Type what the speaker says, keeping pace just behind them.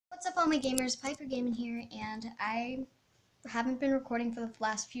What's up, all my gamers? Piper Gaming here, and I haven't been recording for the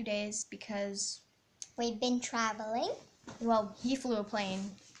last few days because we've been traveling. Well, he flew a plane.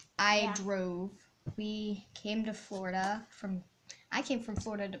 I drove. We came to Florida I came from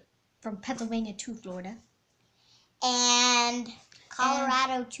from Pennsylvania to Florida. And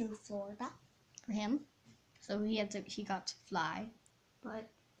Colorado to Florida. For him. So he got to fly. But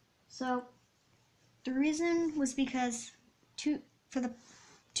so the reason was because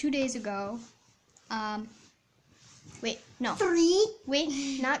 2 days ago, wait, no. 3?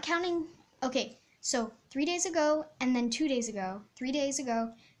 Wait, not counting. Okay, so 3 days ago and then 2 days ago. 3 days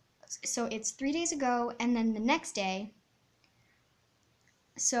ago. So it's 3 days ago and then the next day.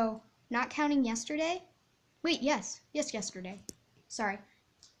 So not counting yesterday. Wait, yes, yesterday. Sorry.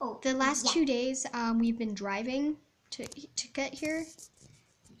 Oh, the last 2 days, we've been driving to get here.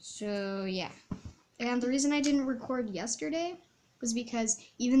 So yeah. And the reason I didn't record yesterday was because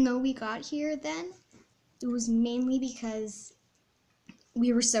even though we got here then, it was mainly because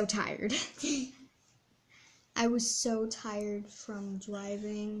we were so tired. I was so tired from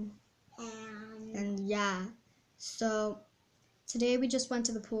driving. And yeah. So today we just went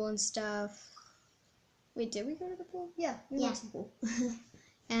to the pool and stuff. Wait, did we go to the pool? Yeah, we went to the pool.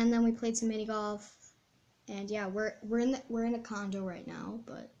 And then we played some mini golf. And yeah, we're in a condo right now,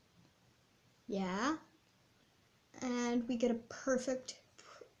 but yeah. And we get a perfect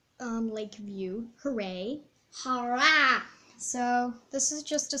lake view. Hooray. Hurrah! So this is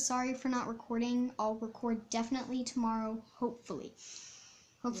just a sorry for not recording. I'll record definitely tomorrow, hopefully.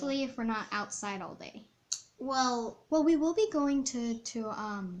 Hopefully, if we're not outside all day. Well, we will be going to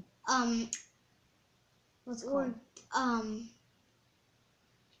what's it called?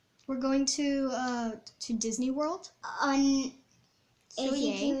 We're going to Disney World.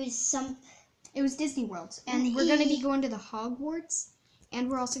 It was Disney World, and we're gonna be going to the Hogwarts, and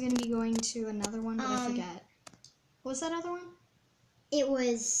we're also gonna be going to another one, but I forget. What was that other one? It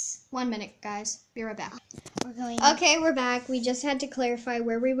was 1 minute, guys. Be right back. Okay, we're back. We just had to clarify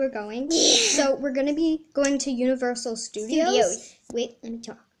where we were going. So we're gonna be going to Universal Studios. Wait, let me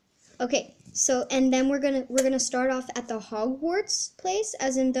talk. Okay, so and then we're gonna start off at the Hogwarts place,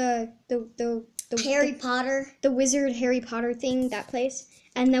 as in the Harry Potter, the wizard Harry Potter thing, that place.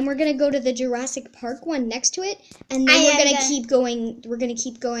 And then we're gonna go to the Jurassic Park one next to it, and then we're gonna keep going. We're gonna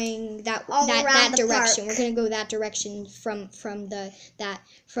keep going that direction. We're gonna go that direction from the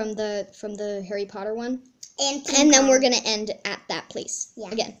Harry Potter one, and then we're gonna end at that place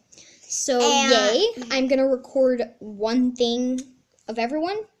again. So yay! I'm gonna record one thing of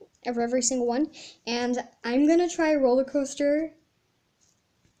every single one, and I'm gonna try a roller coaster.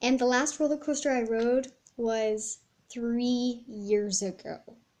 And the last roller coaster I rode was 3 years ago.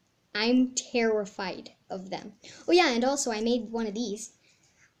 I'm terrified of them. Oh yeah, and also I made one of these.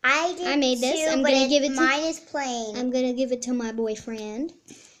 I made this. Too, I'm gonna give it to mine is plain. I'm gonna give it to my boyfriend.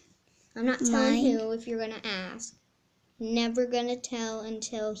 I'm not telling who if you're gonna ask. Never gonna tell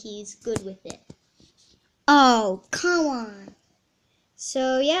until he's good with it. Oh, come on.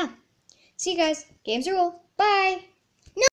 So yeah. See you guys. Games are cool. Bye.